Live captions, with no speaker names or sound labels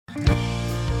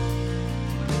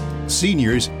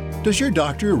Seniors, does your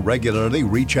doctor regularly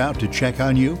reach out to check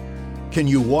on you? Can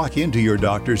you walk into your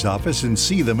doctor's office and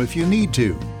see them if you need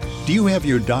to? Do you have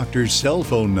your doctor's cell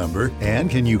phone number, and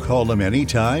can you call them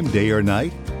anytime, day or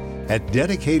night? At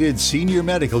Dedicated Senior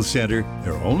Medical Center,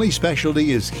 their only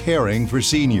specialty is caring for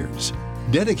seniors.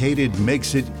 Dedicated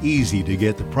makes it easy to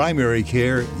get the primary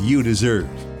care you deserve.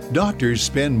 Doctors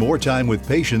spend more time with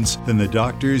patients than the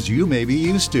doctors you may be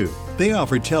used to. They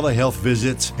offer telehealth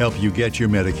visits, help you get your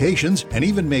medications, and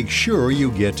even make sure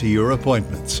you get to your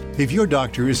appointments. If your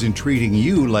doctor isn't treating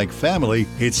you like family,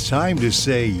 it's time to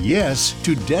say yes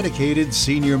to Dedicated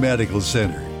Senior Medical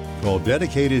Center. Call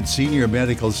Dedicated Senior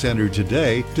Medical Center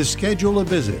today to schedule a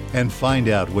visit and find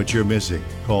out what you're missing.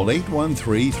 Call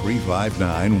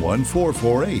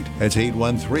 813-359-1448. That's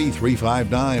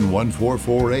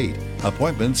 813-359-1448.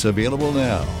 Appointments available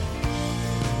now.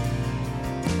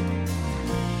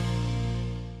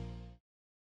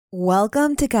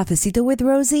 Welcome to Cafecito with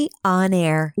Rosie on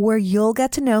air, where you'll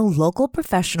get to know local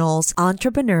professionals,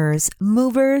 entrepreneurs,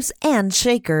 movers, and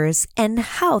shakers, and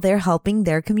how they're helping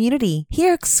their community.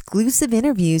 Hear exclusive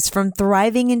interviews from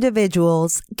thriving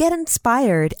individuals, get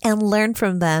inspired, and learn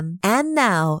from them. And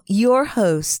now, your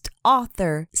host,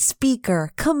 author,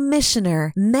 speaker,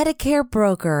 commissioner, Medicare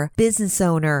broker, business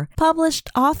owner, published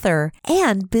author,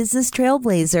 and business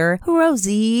trailblazer,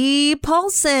 Rosie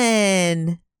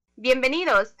Paulson.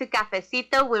 Bienvenidos to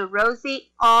Cafecito with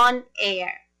Rosie on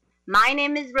air. My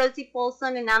name is Rosie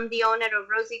Paulson, and I'm the owner of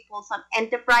Rosie Paulson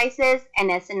Enterprises and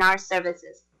SNR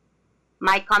Services.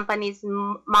 My company's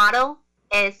motto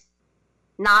is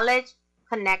knowledge,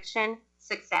 connection,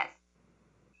 success.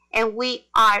 And we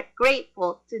are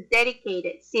grateful to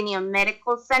Dedicated Senior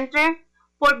Medical Center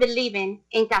for believing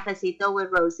in Cafecito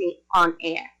with Rosie on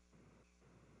air.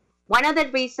 One of the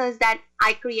reasons that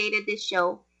I created this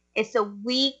show is so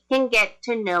we can get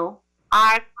to know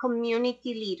our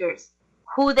community leaders,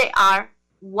 who they are,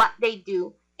 what they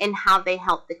do, and how they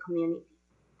help the community.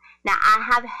 Now, I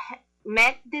have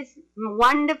met this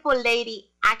wonderful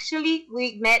lady. Actually,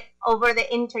 we met over the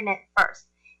internet first.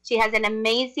 She has an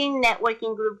amazing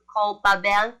networking group called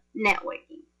Babel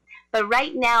Networking. But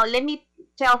right now, let me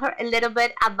tell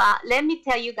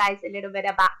you guys a little bit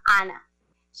about Ana.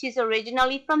 She's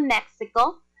originally from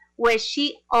Mexico, where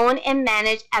she owned and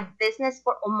managed a business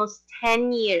for almost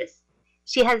 10 years.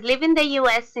 She has lived in the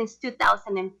U.S. since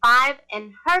 2005,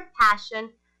 and her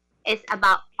passion is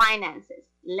about finances,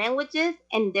 languages,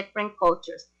 and different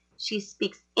cultures. She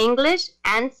speaks English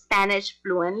and Spanish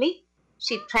fluently.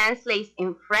 She translates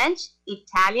in French,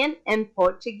 Italian, and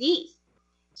Portuguese.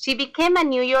 She became a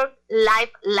New York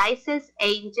Life licensed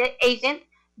agent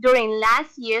during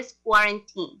last year's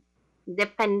quarantine. The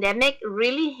pandemic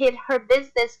really hit her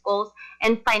business goals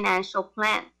and financial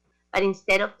plan. But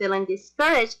instead of feeling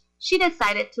discouraged, she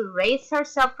decided to raise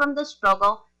herself from the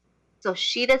struggle. So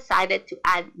she decided to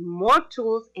add more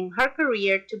tools in her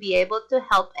career to be able to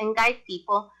help and guide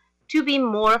people to be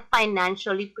more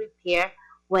financially prepared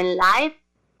when life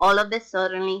all of a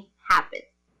sudden happened.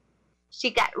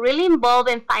 She got really involved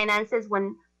in finances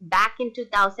when back in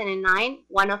 2009,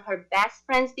 one of her best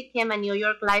friends became a New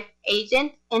York Life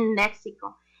agent in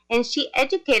Mexico, and she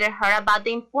educated her about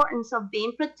the importance of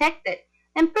being protected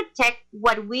and protect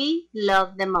what we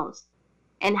love the most,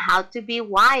 and how to be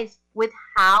wise with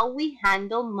how we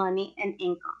handle money and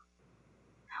income.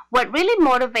 What really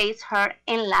motivates her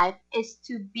in life is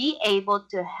to be able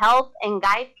to help and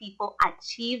guide people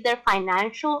achieve their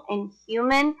financial and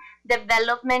human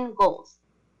development goals.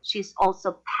 She's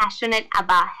also passionate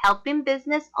about helping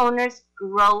business owners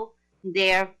grow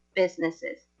their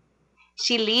businesses.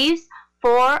 She lives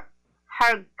for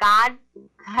her God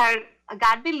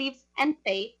beliefs and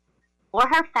faith, for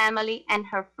her family and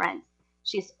her friends.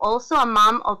 She's also a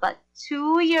mom of a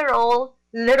 2-year-old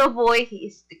little boy. He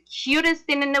is the cutest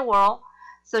thing in the world.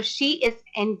 So she is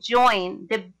enjoying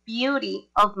the beauty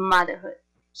of motherhood.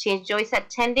 She enjoys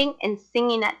attending and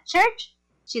singing at church.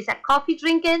 She's a coffee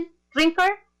drinker.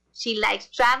 She likes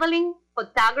traveling,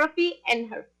 photography, and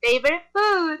her favorite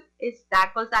food is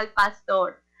tacos al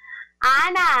pastor.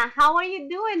 Ana, how are you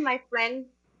doing, my friend?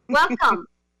 Welcome.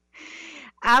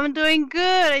 I'm doing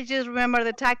good. I just remember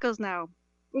the tacos now.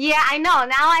 Yeah, I know.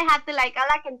 Now I have to all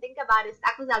I can think about is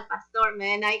tacos al pastor,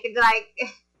 man. I could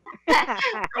I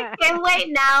can't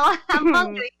wait now. I'm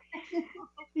hungry.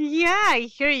 Yeah, I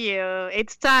hear you.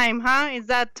 It's time, huh? It's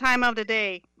that time of the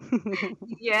day.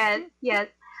 Yes.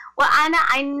 Well, Ana,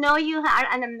 I know you are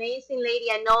an amazing lady.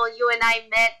 I know you and I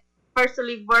met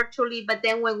personally, virtually, but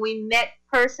then when we met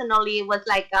personally, it was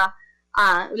like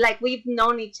we've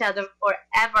known each other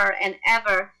forever and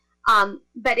ever.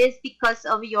 but it's because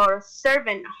of your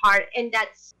servant heart, and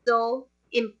that's so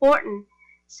important.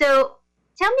 So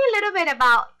tell me a little bit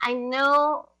about, I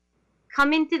know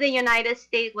coming to the United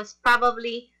States was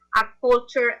probably a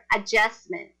culture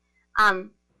adjustment.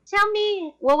 Um, Tell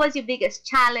me, what was your biggest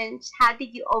challenge? How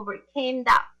did you overcome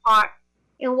that part?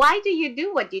 And why do you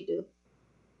do what you do?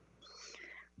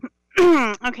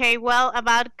 Okay, well,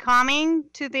 about coming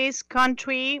to this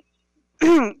country,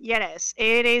 yes,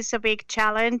 it is a big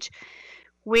challenge.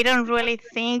 We don't really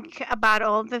think about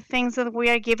all the things that we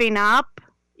are giving up,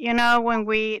 when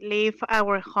we leave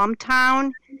our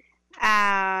hometown,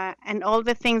 and all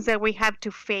the things that we have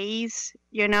to face.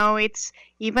 It's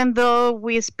even though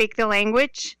we speak the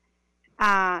language,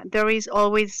 there is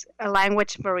always a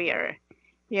language barrier,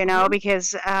 Mm-hmm.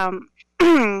 because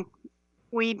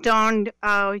we don't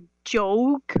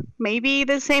joke maybe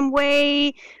the same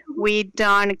way. We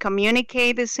don't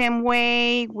communicate the same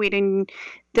way. We didn't.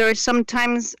 There are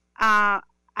sometimes. I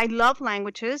love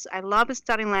languages. I love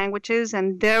studying languages,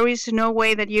 and there is no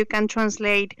way that you can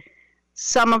translate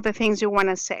some of the things you want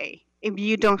to say if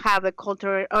you don't have the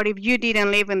culture, or if you didn't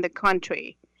live in the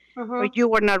country, or Mm-hmm. you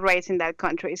were not raised in that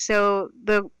country. So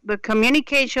the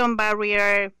communication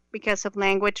barrier because of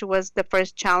language was the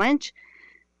first challenge.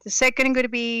 The second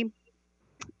would be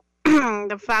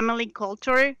the family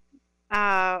culture,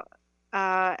 uh,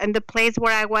 and the place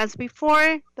where I was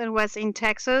before, that was in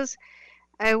Texas.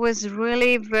 I was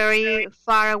really very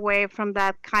far away from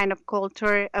that kind of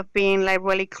culture of being like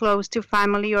really close to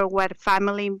family, or what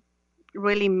family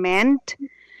really meant.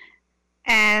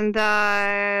 And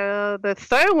the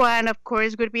third one, of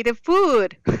course, would be the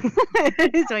food.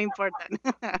 It's so important.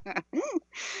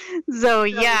 So,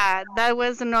 yeah, that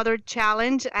was another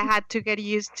challenge. I had to get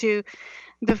used to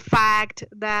the fact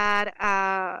that,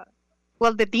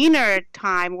 well, the dinner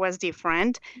time was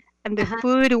different and the Uh-huh.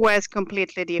 food was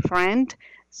completely different.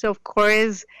 So, of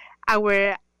course,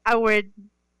 our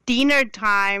dinner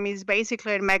time is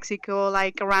basically in Mexico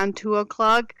like around 2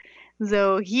 o'clock.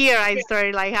 So here I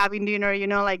started like having dinner,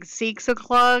 like 6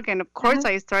 o'clock, and of course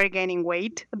Uh-huh. I started gaining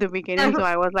weight at the beginning. So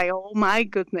Uh-huh. I was like, oh my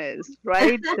goodness,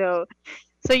 right? So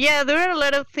yeah, there are a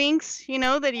lot of things,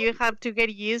 that you have to get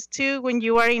used to when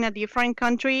you are in a different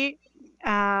country.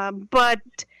 But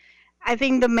I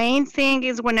think the main thing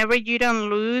is whenever you don't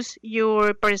lose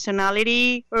your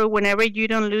personality, or whenever you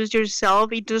don't lose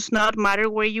yourself, it does not matter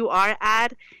where you are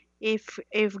at.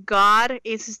 If God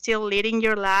is still leading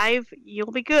your life,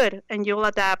 you'll be good and you'll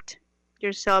adapt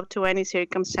yourself to any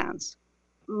circumstance.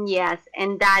 Yes,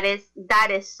 and that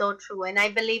is so true. And I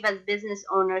believe as business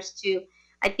owners too,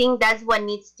 I think that's what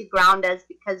needs to ground us,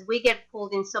 because we get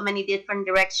pulled in so many different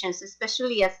directions,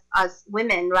 especially as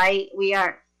women, right? We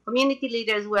are community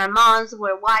leaders, we're moms,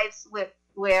 we're wives,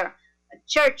 we're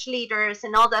church leaders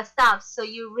and all that stuff. So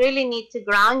you really need to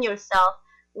ground yourself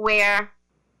where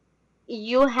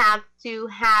you have to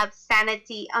have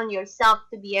sanity on yourself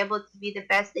to be able to be the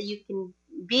best that you can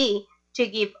be, to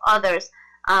give others,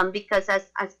 because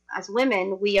as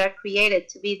women we are created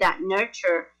to be that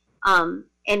nurture,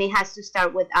 and it has to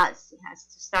start with us. It has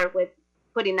to start with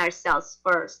putting ourselves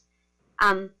first.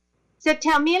 um, so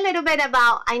tell me a little bit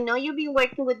about, I know you've been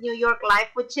working with New York Life,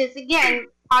 which is again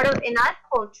part of, in our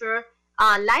culture,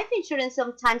 life insurance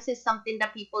sometimes is something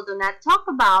that people do not talk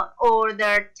about, or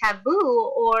they're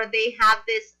taboo, or they have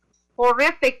this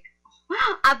horrific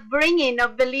upbringing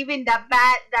of believing that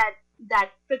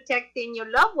protecting your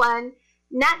loved one,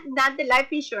 not the life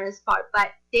insurance part, but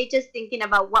they just thinking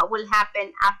about what will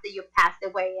happen after you pass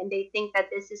away, and they think that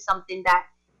this is something that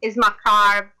is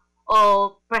macabre,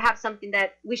 or perhaps something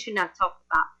that we should not talk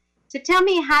about. So tell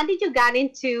me, how did you got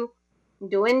into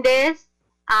doing this,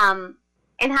 um,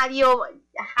 and how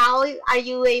are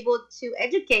you able to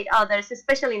educate others,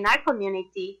 especially in our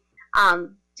community,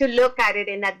 to look at it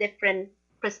in a different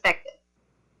perspective?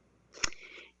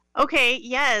 Okay,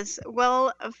 yes.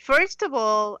 Well, first of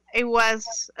all, it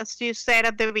was, as you said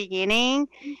at the beginning,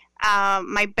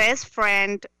 my best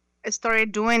friend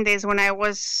started doing this when I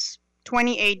was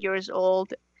 28 years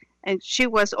old. And she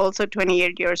was also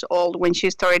 28 years old when she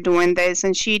started doing this.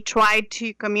 And she tried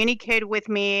to communicate with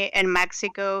me in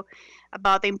Mexico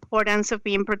about the importance of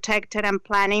being protected and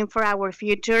planning for our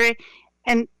future.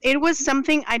 And it was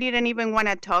something I didn't even want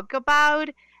to talk about.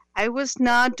 I was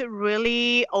not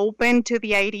really open to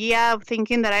the idea of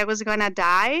thinking that I was gonna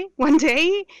die one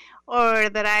day, or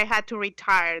that I had to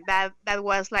retire. That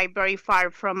was like very far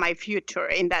from my future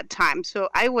in that time. So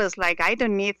I was like, I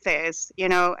don't need this,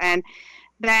 And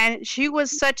then she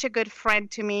was such a good friend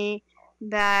to me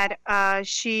that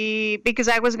because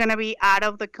I was gonna be out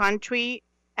of the country,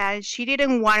 she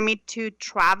didn't want me to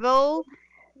travel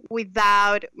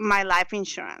without my life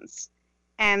insurance.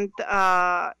 And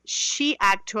she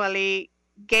actually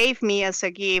gave me as a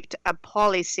gift a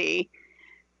policy.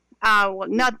 Well,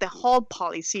 not the whole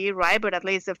policy, right? But at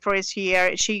least the first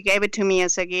year, she gave it to me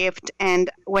as a gift. And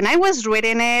when I was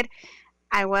reading it,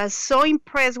 I was so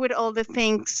impressed with all the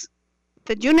things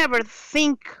that you never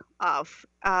think of.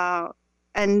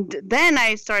 And then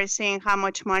I started seeing how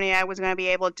much money I was going to be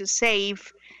able to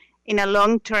save in a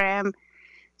long term.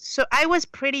 So I was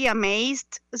pretty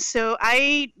amazed. So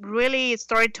I really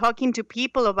started talking to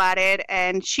people about it,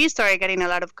 and she started getting a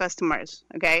lot of customers.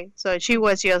 Okay. So she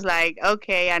was just like,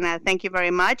 okay, Anna, thank you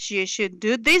very much. You should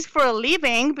do this for a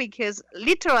living, because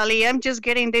literally I'm just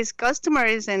getting these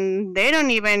customers and I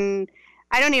don't even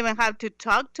have to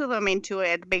talk to them into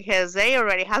it, because they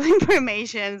already have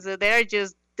information. So they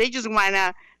just want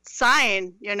to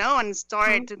sign, and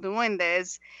start doing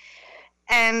this.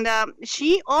 And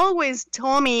she always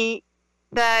told me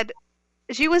that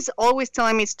she was always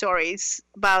telling me stories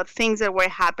about things that were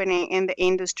happening in the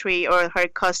industry or her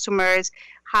customers,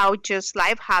 how just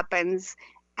life happens.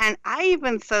 And I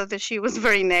even thought that she was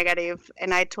very negative.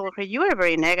 And I told her, you are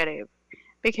very negative,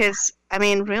 because, I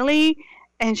mean, really?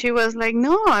 And she was like,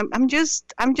 no, I'm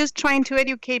just trying to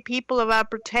educate people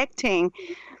about protecting.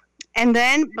 And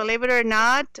then, believe it or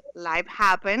not, life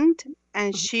happened,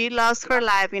 and she lost her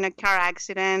life in a car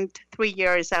accident 3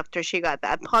 years after she got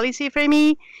that policy from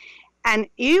me. And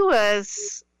it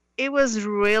was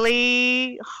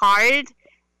really hard,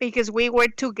 because we were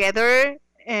together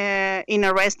in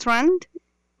a restaurant,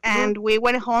 and we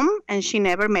went home, and she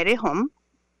never made it home.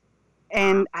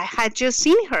 And I had just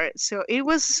seen her. So it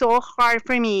was so hard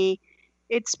for me.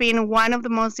 It's been one of the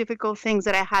most difficult things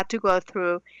that I had to go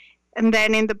through. And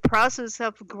then in the process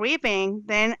of grieving,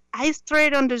 then I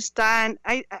started to understand,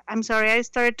 I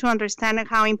started to understand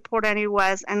how important it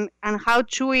was, and how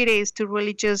true it is to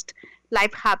really just,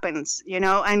 life happens,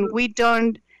 and we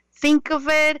don't think of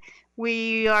it.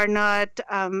 We are not,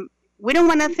 we don't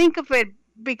want to think of it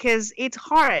because it's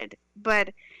hard,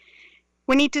 but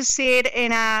we need to see it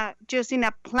in a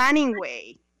planning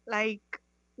way. Like,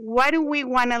 what do we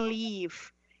want to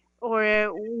leave?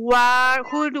 Or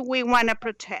who do we want to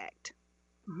protect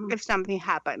if something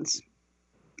happens?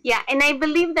 Yeah, and I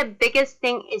believe the biggest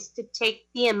thing is to take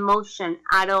the emotion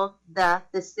out of the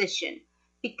decision,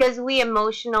 because we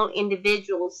emotional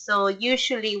individuals. So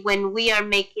usually when we are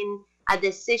making a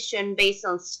decision based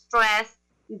on stress,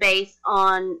 based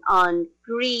on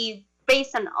grief,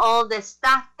 based on all the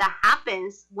stuff that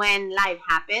happens when life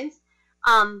happens,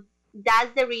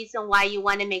 that's the reason why you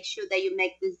want to make sure that you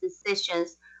make these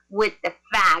decisions with the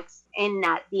facts and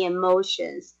not the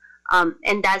emotions.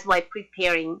 And that's why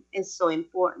preparing is so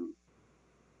important.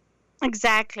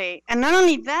 Exactly. And not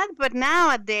only that, but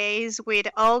nowadays, with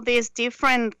all these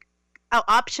different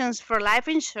options for life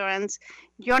insurance,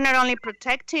 you're not only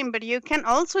protecting, but you can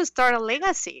also start a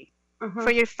legacy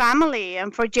for your family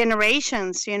and for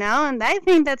generations, and I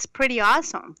think that's pretty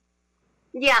awesome.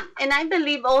 Yeah, and I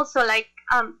believe also, like,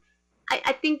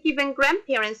 I think even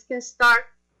grandparents can start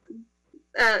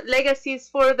legacies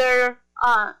for their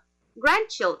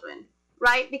grandchildren,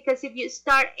 right? Because if you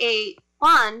start a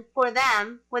fund for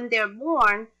them when they're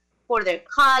born, for their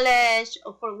college,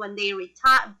 or for when they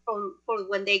retire, for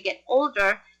when they get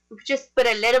older, you just put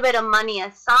a little bit of money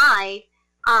aside.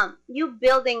 You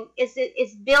building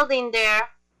is building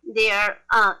their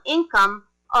income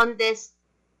on this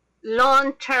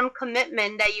long-term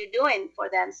commitment that you're doing for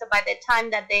them. So by the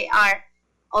time that they are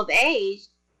of age,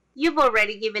 you've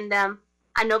already given them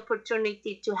an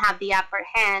opportunity to have the upper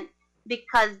hand,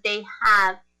 because they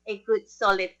have a good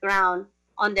solid ground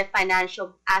on the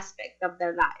financial aspect of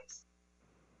their lives.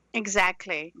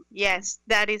 Exactly. Yes,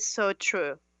 that is so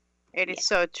true. It is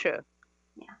so true.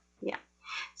 Yeah.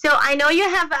 So I know you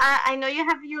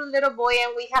have your little boy,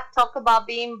 and we have talked about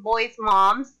being boys'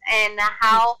 moms, and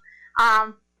how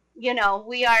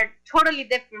we are totally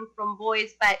different from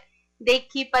boys, but they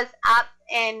keep us up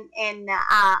and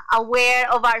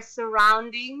aware of our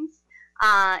surroundings.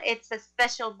 It's a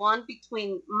special bond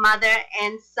between mother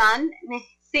and son.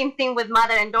 Same thing with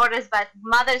mother and daughters, but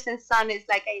mothers and son is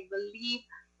like, I believe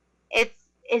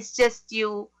it's just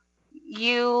you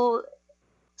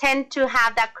tend to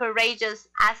have that courageous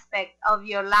aspect of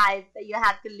your life that you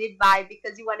have to live by,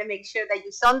 because you want to make sure that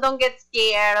your son don't get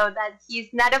scared, or that he's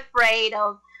not afraid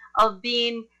of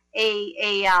being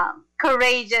a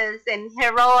courageous and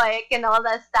heroic and all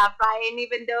that stuff, right? And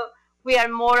even though we are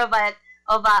more of a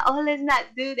oh, let's not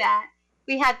do that,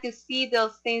 we have to see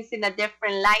those things in a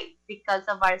different light because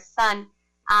of our son.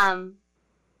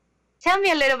 Tell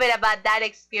me a little bit about that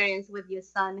experience with your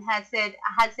son. Has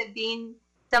it been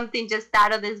something just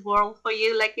out of this world for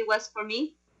you, like it was for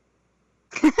me?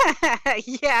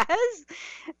 Yes,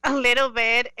 a little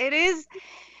bit.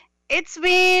 It's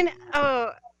been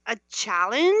a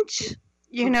challenge,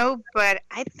 but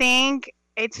I think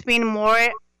it's been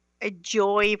more a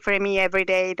joy for me every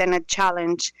day than a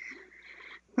challenge.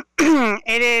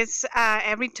 It is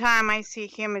every time I see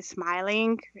him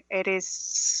smiling, it is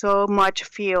so much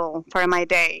fuel for my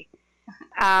day.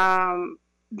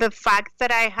 The fact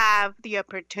that I have the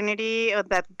opportunity or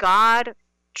that God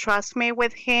trusts me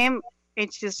with him,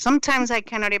 it's just sometimes I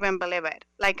cannot even believe it.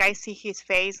 Like I see his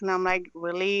face and I'm like,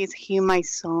 really? Is he my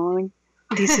son?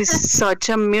 This is such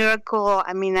a miracle.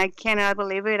 I mean, I cannot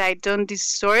believe it. I don't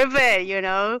deserve it.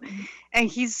 And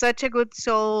he's such a good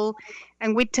soul.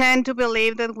 And we tend to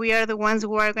believe that we are the ones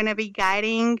who are going to be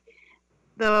guiding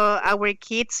our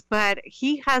kids, but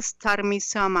he has taught me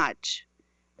so much.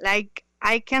 Like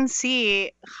I can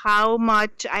see how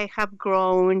much I have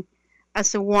grown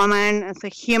as a woman, as a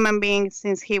human being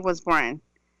since he was born.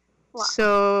 Wow.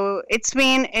 So it's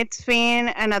been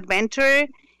an adventure.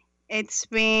 It's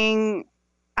been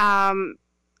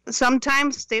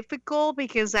sometimes difficult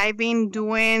because I've been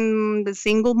doing the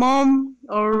single mom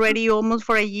already almost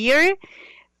for a year,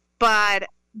 but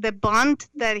the bond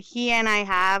that he and I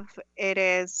have, it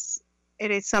is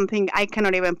something I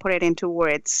cannot even put it into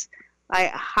words.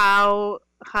 Like how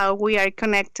we are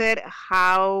connected,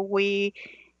 how we,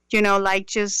 like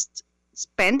just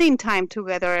spending time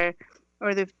together,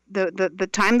 or the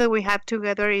time that we have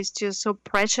together is just so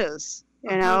precious,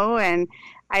 and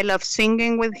I love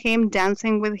singing with him,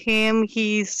 dancing with him.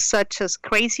 He's such as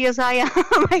crazy as I am,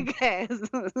 I guess.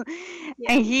 Yeah.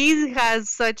 And he has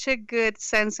such a good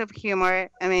sense of humor.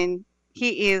 I mean,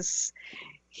 he is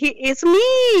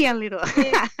me a little.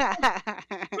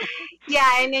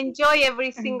 Yeah, and enjoy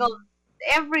every single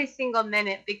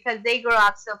minute because they grow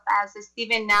up so fast.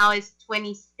 Steven now is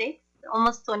 26,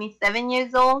 almost 27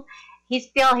 years old.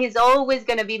 He's always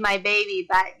gonna be my baby,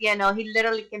 but he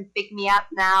literally can pick me up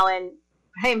now and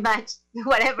pretty much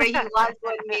whatever he wants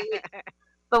with me.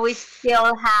 But we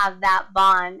still have that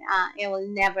bond. It will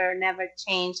never, never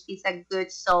change. He's a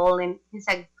good soul and he's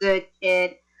a good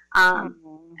kid.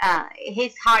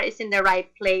 His heart is in the right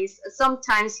place.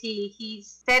 Sometimes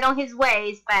he's set on his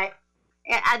ways, but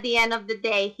at the end of the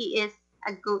day, he is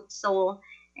a good soul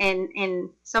and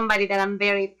somebody that I'm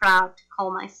very proud to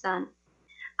call my son.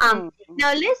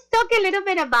 Now let's talk a little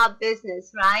bit about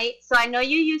business, right? So I know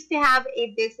you used to have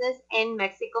a business in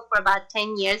Mexico for about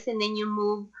 10 years and then you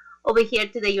moved over here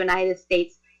to the United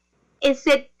States. Is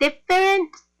it different?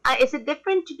 Is it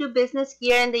different to do business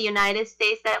here in the United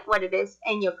States than what it is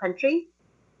in your country?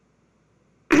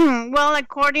 Well,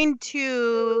 according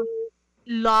to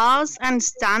laws and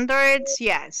standards,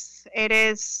 yes, it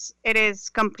is. It is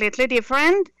completely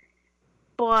different.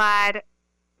 But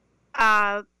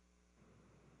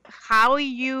how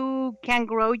you can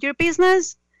grow your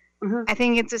business, I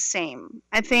think it's the same.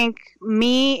 I think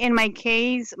in my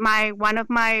case, one of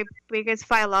my biggest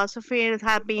philosophies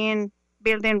have been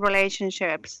building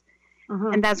relationships.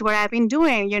 And that's what I've been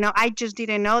doing. I just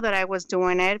didn't know that I was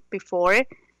doing it before,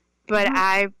 but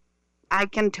I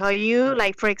can tell you,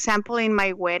 like, for example, in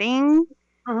my wedding,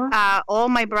 all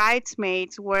my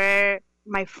bridesmaids were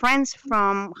my friends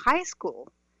from high school.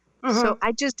 So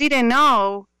I just didn't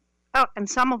know. Oh, and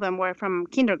some of them were from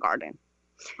kindergarten.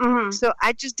 So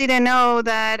I just didn't know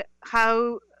that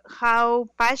how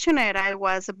passionate I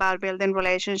was about building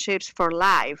relationships for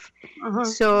life.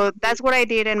 So that's what I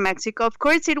did in Mexico. Of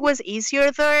course, it was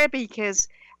easier there because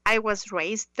I was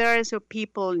raised there, so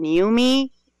people knew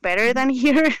me better than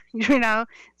here,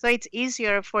 So it's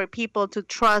easier for people to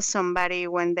trust somebody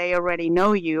when they already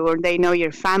know you or they know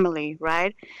your family,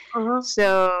 right?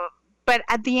 So, but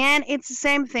at the end, it's the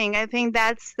same thing. I think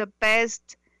that's the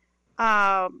best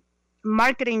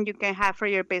marketing you can have for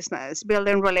your business,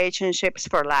 building relationships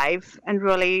for life and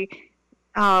really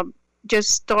just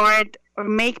start or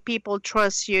make people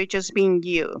trust you just being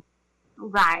you.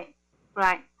 Right.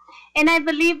 And I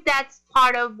believe that's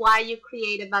part of why you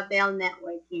created Babel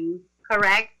Networking,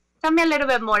 correct? Tell me a little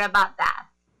bit more about that.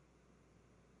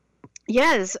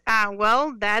 Yes,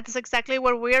 well, that's exactly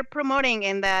what we're promoting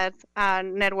in that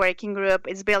networking group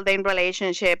is building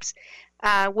relationships.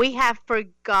 We have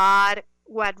forgot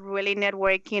what really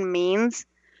networking means,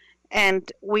 and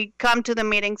we come to the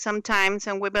meeting sometimes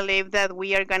and we believe that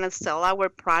we are going to sell our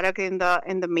product in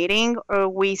the meeting, or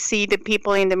we see the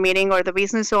people in the meeting or the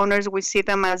business owners, we see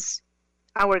them as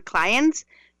our clients,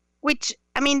 which,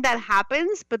 I mean, that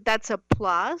happens, but that's a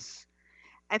plus.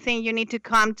 I think you need to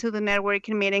come to the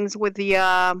networking meetings with the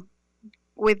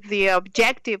with the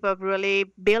objective of really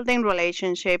building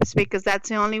relationships, because that's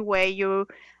the only way you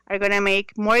are going to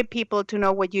make more people to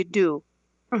know what you do.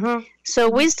 Mm-hmm. So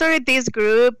we started this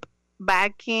group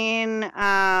back in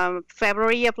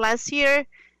February of last year,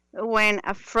 when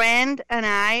a friend and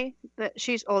I,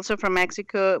 she's also from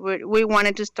Mexico, we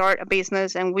wanted to start a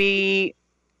business, and we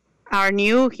are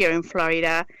new here in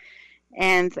Florida,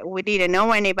 and we didn't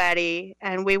know anybody,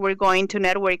 and we were going to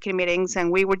networking meetings,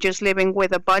 and we were just living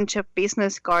with a bunch of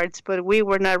business cards, but we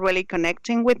were not really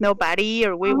connecting with nobody,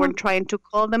 or we were trying to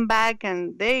call them back,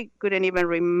 and they couldn't even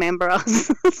remember us.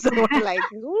 So we're like,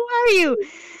 who are you?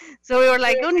 So we were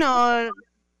like, oh no.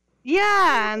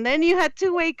 Yeah, and then you had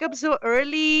to wake up so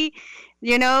early,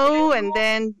 and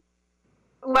then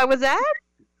what was that?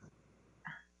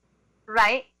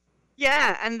 Right.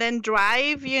 Yeah, and then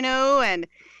drive, and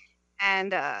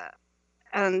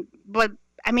but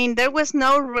I mean, there was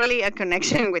no really a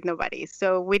connection with nobody.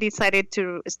 So we decided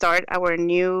to start our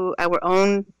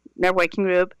own networking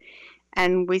group,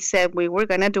 and we said we were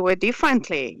gonna do it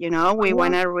differently. We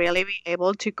wanna really be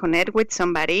able to connect with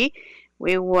somebody.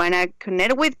 We wanna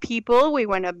connect with people. We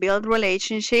wanna build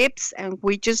relationships, and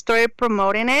we just started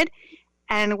promoting it.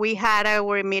 And we had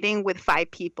our meeting with 5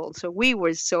 people. So we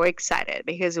were so excited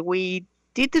because we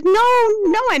didn't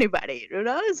know anybody,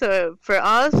 So for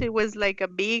us, it was like a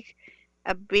big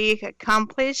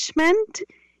accomplishment.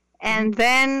 And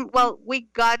then, well, we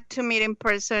got to meet in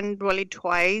person really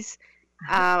twice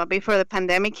before the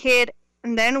pandemic hit.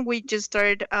 And then we just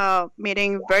started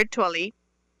meeting virtually.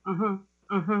 Mm-hmm.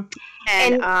 Mm-hmm.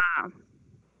 And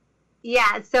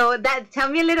yeah, so tell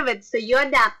me a little bit. So you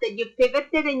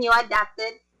pivoted and you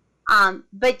adapted,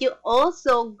 but you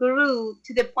also grew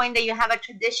to the point that you have a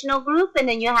traditional group and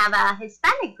then you have a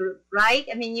Hispanic group, right?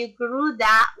 I mean, you grew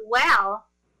that well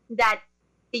that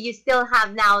you still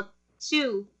have now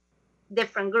 2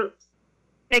 different groups.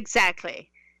 Exactly.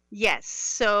 Yes.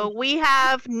 So we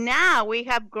have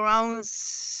grown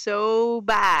so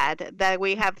bad that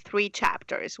we have 3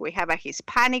 chapters. We have a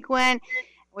Hispanic one,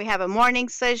 we have a morning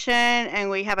session, and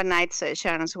we have a night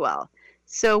session as well.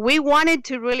 So we wanted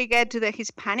to really get to the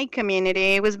Hispanic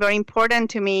community. It was very important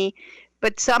to me.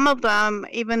 But some of them,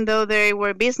 even though they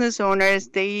were business owners,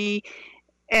 they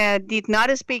did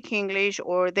not speak English,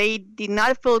 or they did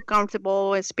not feel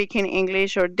comfortable speaking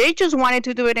English, or they just wanted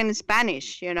to do it in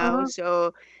Spanish,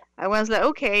 So I was like,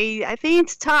 okay, I think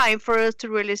it's time for us to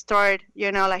really start,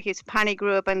 like Hispanic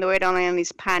group and do it only in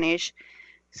Spanish.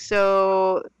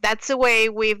 So that's the way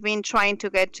we've been trying to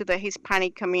get to the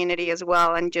Hispanic community as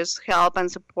well, and just help and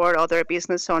support other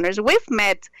business owners. We've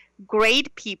met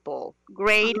great people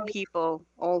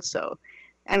also,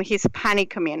 and Hispanic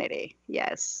community.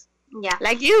 Yes. Yeah.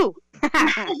 Like you.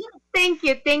 Thank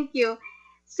you.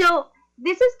 So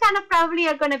this is kind of probably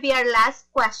going to be our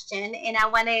last question, and I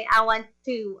want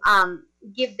to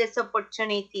give this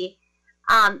opportunity.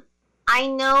 I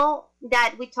know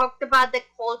that we talked about the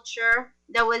culture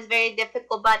that was very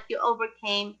difficult, but you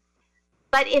overcame.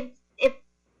 But if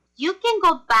you can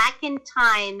go back in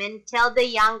time and tell the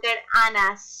younger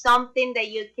Anna something that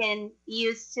you can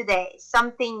use today,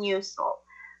 something useful,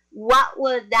 what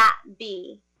would that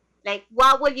be? Like,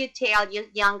 what will you tell your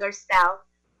younger self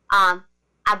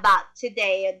about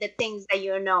today, the things that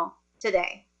you know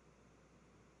today?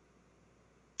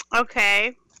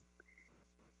 Okay.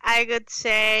 I could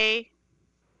say,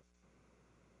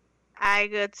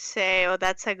 oh,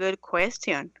 that's a good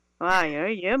question. Wow,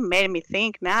 you made me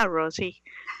think now, Rosie.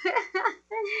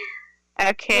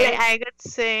 Okay, I could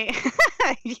say,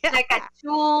 yeah. Like a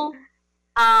tool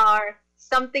or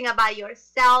something about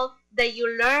yourself that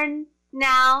you learn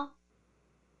now.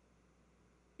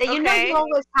 That you know you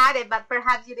always had it, but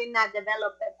perhaps you did not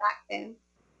develop it back then.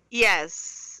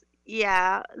 Yes.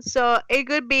 Yeah. So it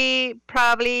could be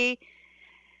probably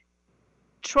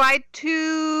try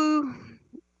to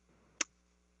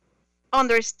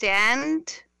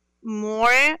understand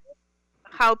more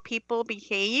how people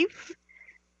behave.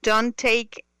 Don't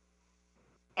take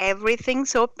everything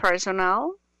so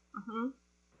personal. Mm-hmm.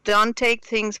 Don't take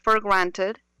things for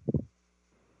granted.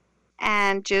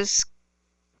 And just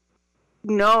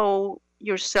know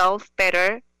yourself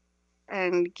better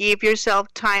and give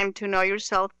yourself time to know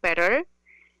yourself better.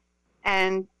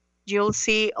 And you'll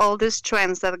see all the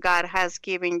strengths that God has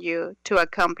given you to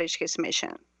accomplish His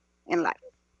mission in life.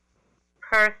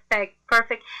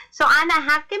 Perfect. So, Anna,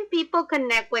 how can people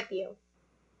connect with you?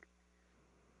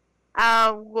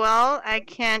 Well,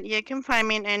 you can find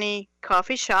me in any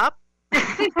coffee shop.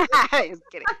 Just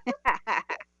kidding.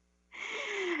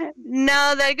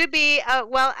 No, that could be,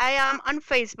 I am on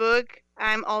Facebook.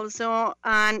 I'm also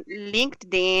on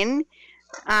LinkedIn.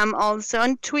 I'm also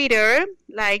on Twitter,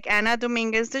 like Ana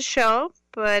Dominguez the show.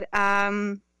 But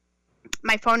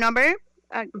my phone number,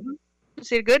 Mhm.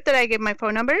 is it good that I give my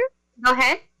phone number? Go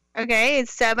ahead. Okay,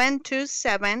 it's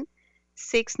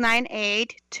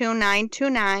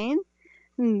 727-698-2929.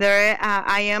 There,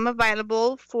 I am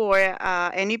available for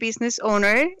any business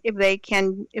owner if they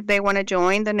want to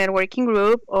join the networking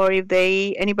group, or if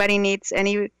anybody needs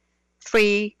any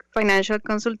free financial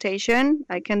consultation,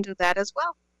 I can do that as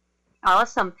well.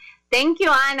 Awesome. Thank you,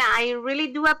 Anna. I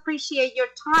really do appreciate your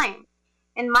time.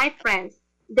 And my friends,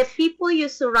 the people you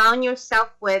surround yourself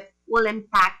with will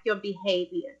impact your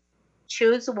behavior.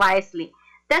 Choose wisely.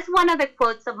 That's one of the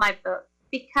quotes of my book,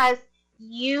 because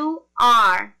you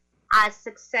are as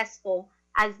successful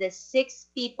as the 6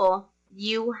 people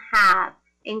you have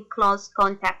in close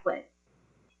contact with.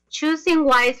 Choosing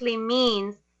wisely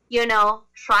means,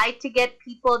 try to get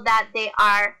people that they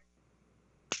have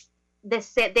the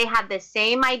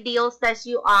same ideals as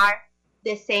you are,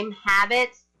 the same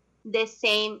habits, the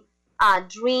same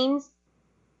dreams.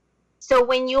 So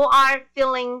when you are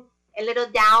feeling a little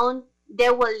down, they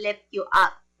will lift you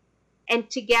up. And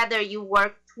together you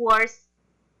work towards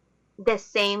the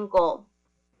same goal,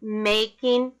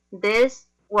 making this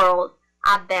world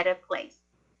a better place.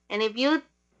 And if you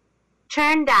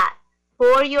turn that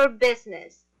for your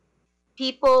business,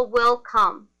 people will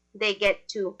come. They get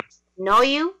to know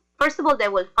you. First of all, they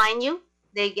will find you.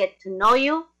 They get to know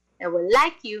you. They will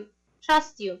like you,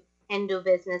 trust you, and do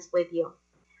business with you.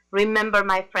 Remember,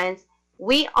 my friends,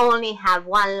 we only have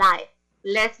one life.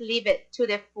 Let's live it to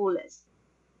the fullest.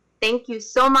 Thank you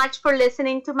so much for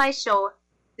listening to my show.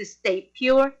 To stay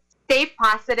pure, stay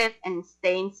positive, and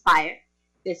stay inspired.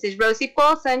 This is Rosie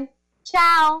Paulson.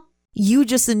 Ciao. You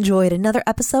just enjoyed another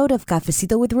episode of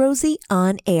Cafecito with Rosie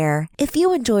on air. If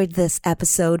you enjoyed this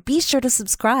episode, be sure to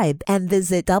subscribe and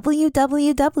visit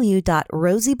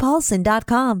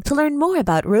www.rosiepaulson.com to learn more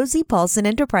about Rosie Paulson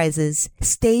Enterprises.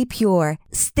 Stay pure,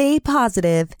 stay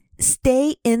positive,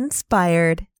 stay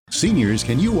inspired. Seniors,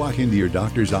 can you walk into your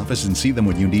doctor's office and see them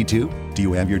when you need to? Do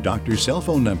you have your doctor's cell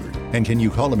phone number? And can you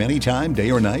call them anytime, day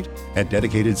or night? At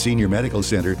Dedicated Senior Medical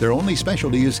Center, their only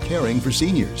specialty is caring for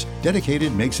seniors.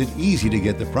 Dedicated makes it easy to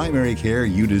get the primary care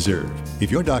you deserve. If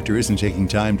your doctor isn't taking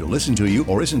time to listen to you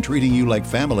or isn't treating you like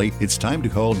family, it's time to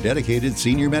call Dedicated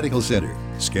Senior Medical Center.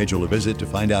 Schedule a visit to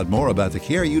find out more about the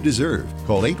care you deserve.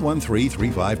 Call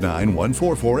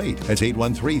 813-359-1448. That's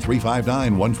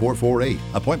 813-359-1448.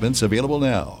 Appointments available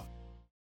now.